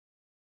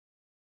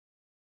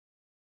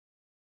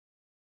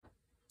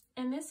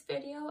In this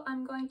video,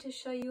 I'm going to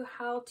show you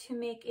how to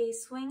make a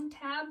swing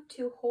tab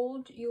to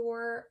hold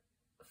your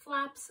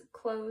flaps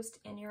closed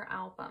in your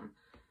album.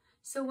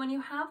 So when you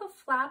have a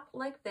flap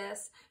like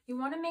this, you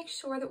want to make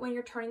sure that when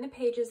you're turning the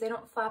pages, they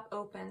don't flap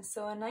open.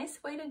 So a nice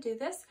way to do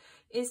this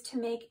is to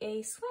make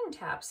a swing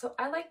tab. So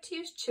I like to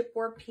use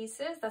chipboard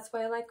pieces. That's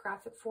why I like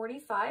Graphic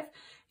 45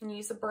 and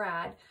use a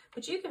brad.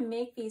 But you can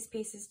make these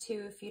pieces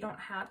too. If you don't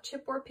have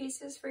chipboard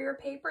pieces for your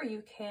paper,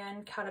 you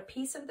can cut a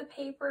piece of the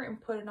paper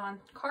and put it on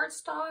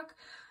cardstock,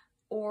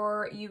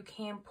 or you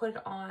can put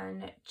it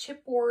on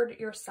chipboard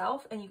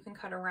yourself and you can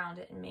cut around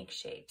it and make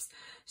shapes.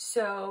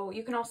 So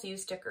you can also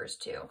use stickers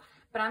too.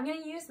 But I'm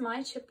going to use my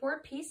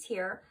chipboard piece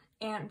here,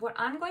 and what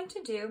I'm going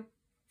to do,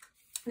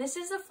 this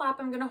is the flap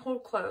I'm going to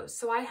hold closed.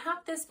 So I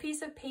have this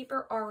piece of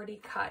paper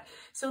already cut.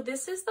 So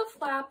this is the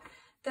flap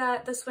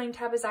that the swing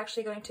tab is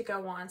actually going to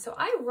go on. So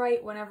I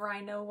write whenever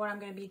I know what I'm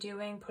going to be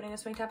doing, putting the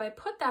swing tab. I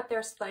put that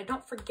there so that I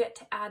don't forget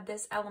to add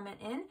this element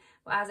in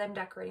as I'm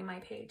decorating my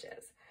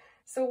pages.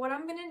 So what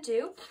I'm going to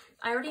do,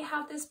 I already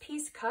have this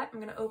piece cut.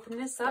 I'm going to open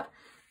this up.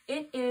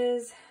 It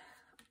is,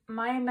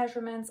 my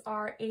measurements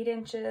are 8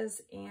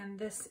 inches and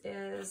this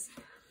is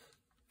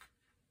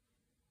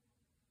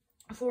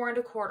 4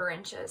 1/4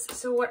 inches.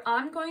 So what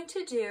I'm going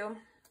to do,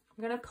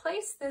 I'm going to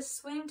place this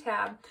swing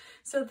tab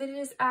so that it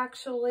is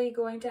actually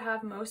going to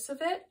have most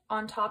of it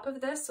on top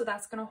of this. So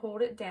that's going to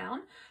hold it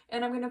down.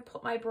 And I'm going to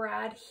put my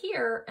brad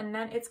here, and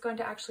then it's going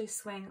to actually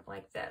swing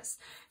like this.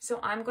 So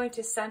I'm going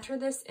to center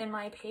this in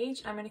my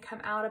page. I'm going to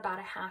come out about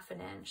 1/2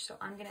 inch. So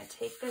I'm going to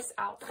take this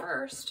out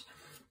first.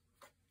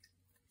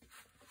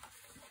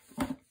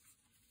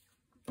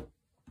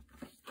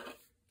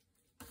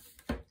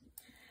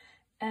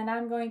 And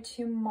I'm going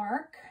to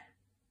mark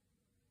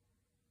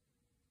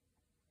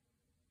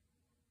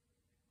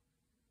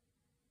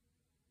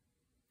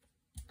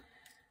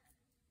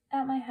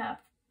at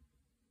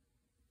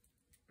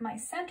my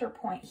center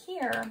point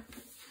here.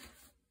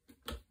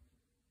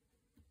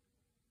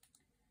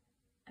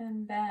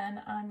 And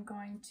then I'm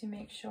going to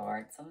make sure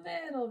it's a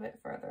little bit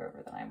further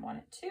over than I want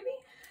it to be.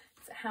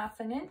 It's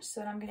 1/2 inch,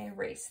 so I'm going to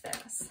erase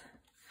this.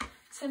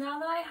 So now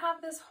that I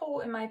have this hole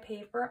in my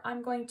paper,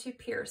 I'm going to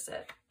pierce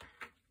it.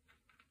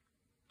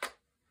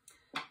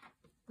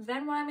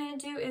 Then what I'm going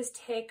to do is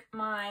take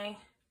my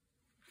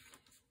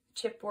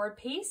chipboard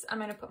piece. I'm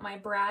going to put my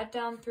brad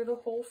down through the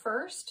hole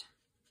first.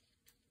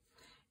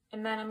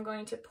 And then I'm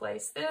going to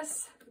place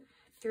this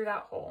through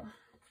that hole.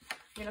 I'm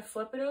going to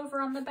flip it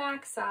over on the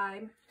back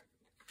side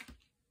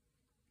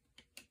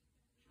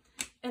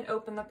and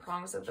open the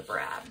prongs of the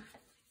brad.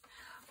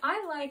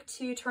 I like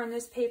to turn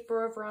this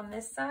paper over on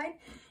this side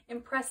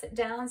and press it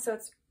down so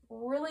it's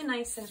really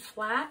nice and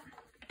flat.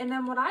 And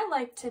then what I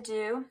like to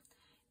do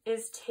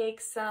is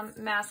take some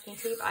masking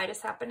tape. I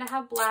just happen to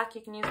have black.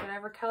 You can use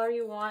whatever color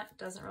you want.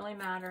 Doesn't really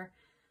matter.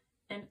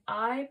 And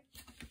I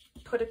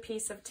put a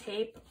piece of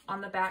tape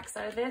on the back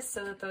side of this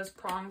so that those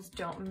prongs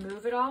don't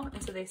move at all,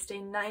 and so they stay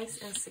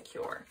nice and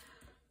secure.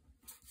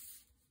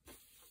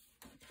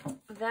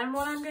 Then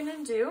what I'm going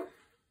to do,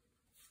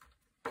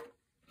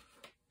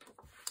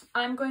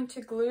 I'm going to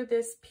glue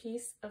this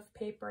piece of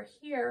paper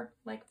here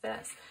like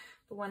this.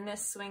 But when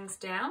this swings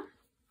down,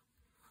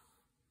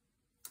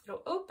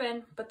 it'll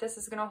open, but this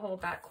is going to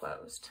hold that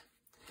closed.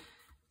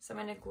 So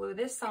I'm going to glue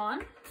this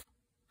on.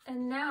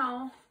 And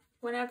now,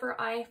 whenever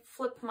I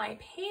flip my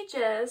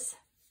pages,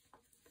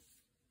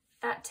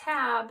 that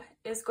tab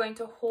is going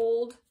to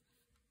hold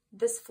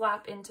this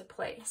flap into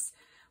place.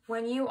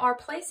 When you are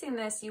placing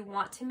this, you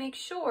want to make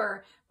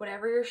sure,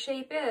 whatever your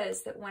shape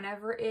is, that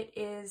whenever it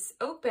is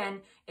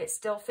open, it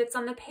still fits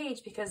on the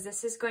page, because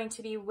this is going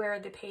to be where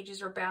the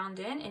pages are bound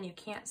in and you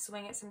can't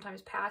swing it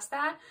sometimes past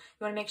that.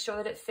 You want to make sure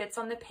that it fits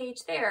on the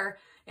page there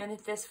and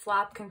that this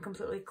flap can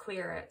completely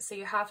clear it. So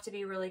you have to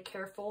be really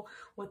careful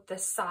with the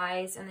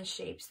size and the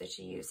shapes that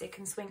you use. It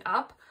can swing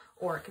up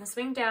or it can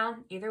swing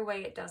down. Either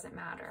way, it doesn't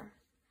matter.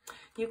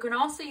 You can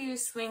also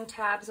use swing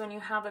tabs when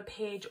you have a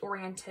page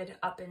oriented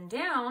up and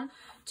down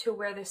to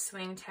where the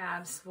swing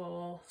tabs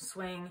will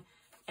swing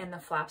and the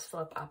flaps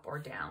flip up or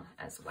down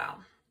as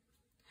well.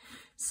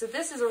 So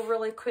this is a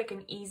really quick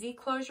and easy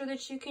closure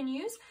that you can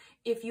use.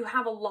 If you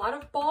have a lot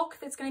of bulk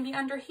that's going to be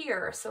under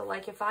here, so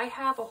like if I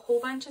have a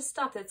whole bunch of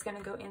stuff that's going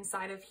to go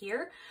inside of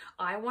here,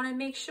 I want to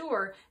make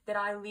sure that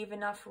I leave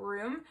enough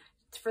room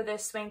for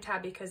this swing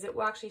tab, because it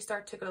will actually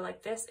start to go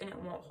like this and it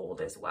won't hold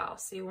as well.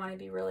 So you want to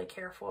be really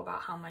careful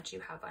about how much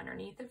you have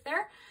underneath of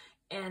there.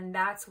 And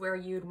that's where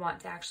you'd want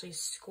to actually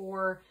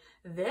score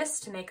this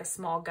to make a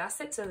small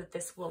gusset so that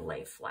this will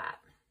lay flat.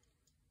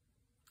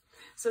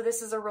 So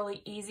this is a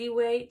really easy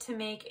way to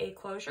make a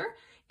closure.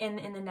 And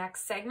in the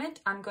next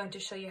segment, I'm going to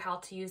show you how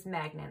to use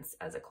magnets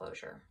as a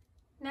closure.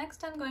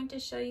 Next, I'm going to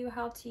show you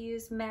how to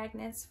use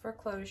magnets for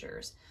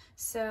closures.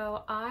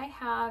 So I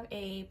have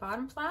a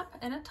bottom flap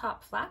and a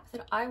top flap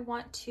that I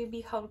want to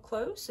be held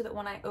closed so that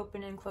when I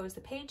open and close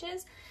the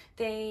pages,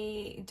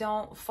 they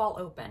don't fall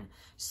open.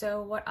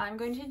 So what I'm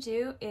going to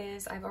do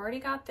is I've already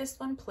got this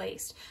one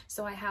placed.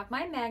 So I have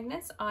my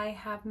magnets. I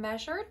have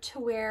measured to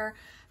where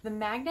the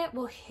magnet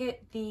will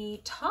hit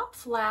the top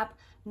flap,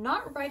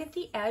 not right at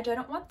the edge. I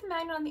don't want the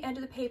magnet on the edge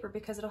of the paper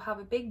because it'll have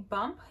a big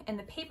bump and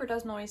the paper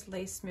doesn't always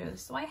lay smooth.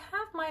 So I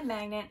have my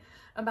magnet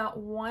about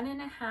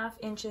 1.5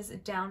 inches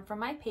down from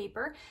my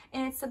paper,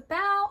 and it's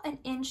about an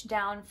inch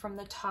down from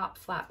the top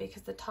flap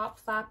because the top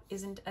flap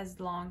isn't as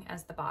long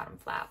as the bottom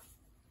flap.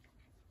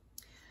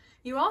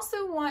 You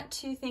also want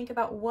to think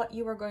about what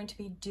you are going to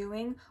be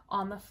doing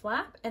on the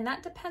flap, and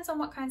that depends on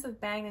what kinds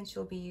of magnets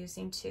you'll be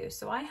using too.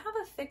 So I have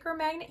a thicker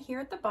magnet here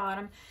at the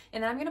bottom,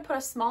 and I'm going to put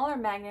a smaller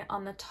magnet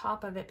on the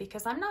top of it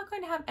because I'm not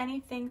going to have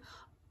anything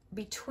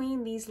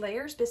between these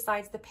layers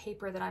besides the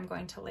paper that I'm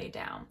going to lay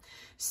down.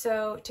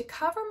 So to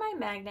cover my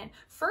magnet,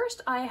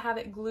 first I have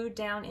it glued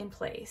down in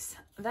place.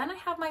 Then I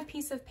have my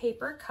piece of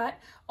paper cut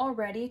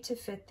already to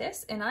fit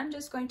this, and I'm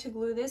just going to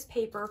glue this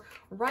paper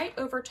right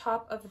over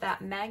top of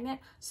that magnet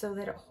so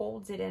that it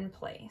holds it in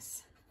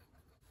place.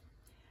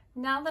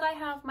 Now that I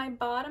have my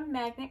bottom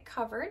magnet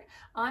covered,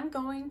 I'm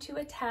going to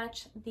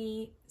attach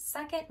the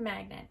second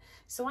magnet.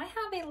 So I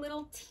have a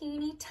little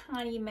teeny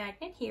tiny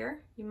magnet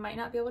here. You might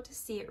not be able to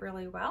see it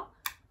really well,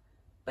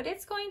 but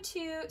it's going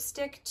to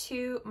stick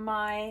to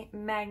my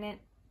magnet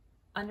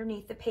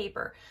underneath the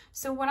paper.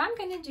 So what I'm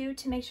going to do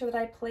to make sure that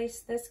I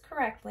place this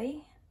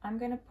correctly, I'm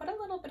going to put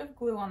a little bit of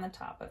glue on the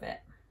top of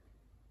it.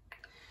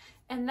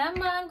 And then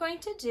what I'm going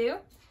to do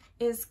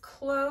is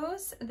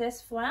close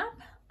this flap.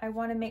 I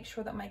want to make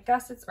sure that my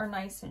gussets are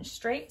nice and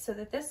straight so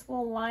that this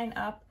will line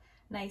up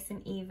nice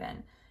and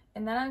even.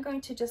 And then I'm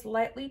going to just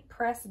lightly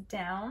press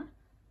down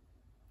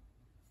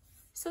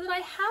so that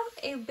I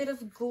have a bit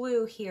of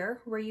glue here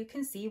where you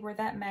can see where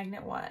that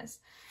magnet was.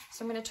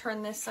 So I'm going to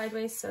turn this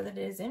sideways so that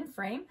it is in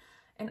frame.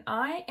 And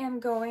I am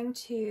going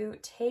to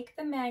take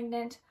the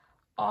magnet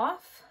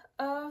off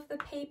of the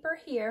paper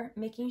here,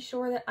 making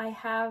sure that I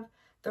have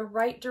the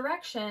right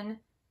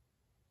direction,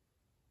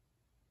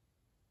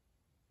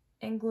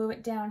 and glue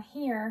it down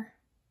here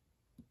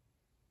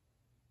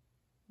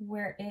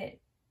where it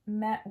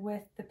met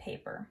with the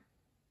paper.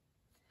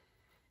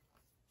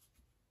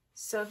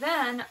 So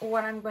then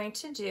what I'm going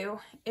to do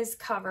is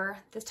cover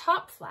the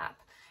top flap,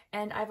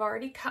 and I've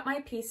already cut my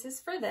pieces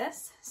for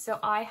this. So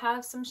I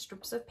have some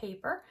strips of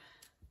paper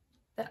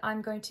that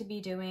I'm going to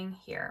be doing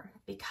here.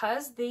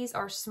 Because these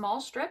are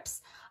small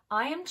strips,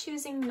 I am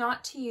choosing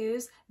not to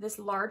use this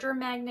larger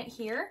magnet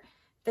here.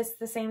 That's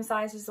the same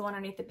size as the one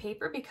underneath the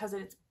paper because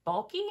it's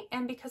bulky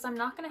and because I'm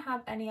not going to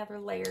have any other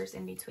layers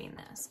in between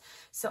this.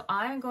 So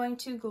I'm going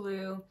to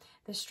glue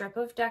the strip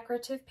of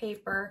decorative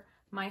paper,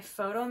 my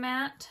photo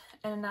mat,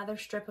 and another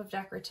strip of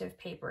decorative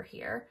paper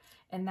here,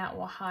 and that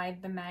will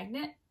hide the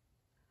magnet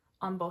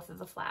on both of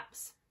the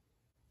flaps.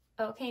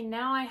 Okay,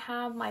 now I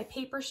have my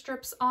paper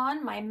strips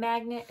on. My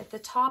magnet at the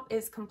top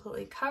is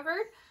completely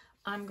covered.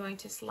 I'm going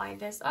to slide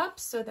this up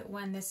so that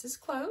when this is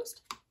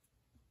closed,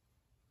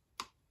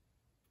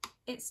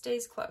 it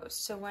stays closed.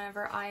 So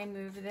whenever I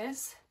move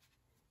this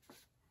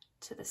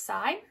to the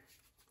side,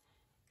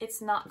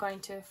 it's not going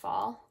to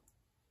fall.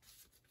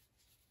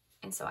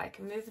 And so I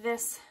can move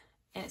this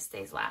and it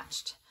stays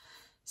latched.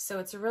 So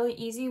it's a really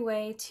easy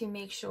way to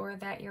make sure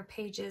that your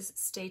pages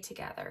stay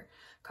together.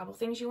 A couple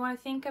things you want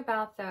to think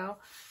about though.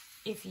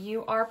 If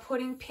you are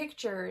putting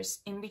pictures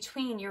in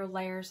between your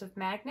layers of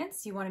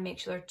magnets, you want to make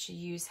sure to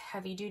use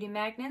heavy-duty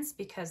magnets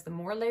because the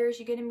more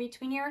layers you get in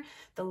between here,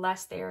 the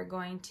less they are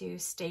going to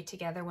stay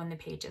together when the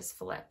pages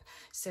flip.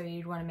 So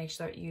you'd want to make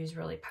sure that you use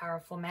really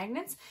powerful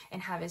magnets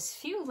and have as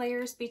few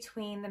layers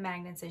between the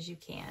magnets as you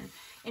can.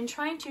 And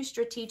trying to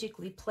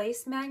strategically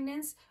place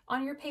magnets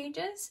on your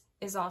pages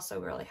is also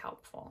really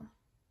helpful.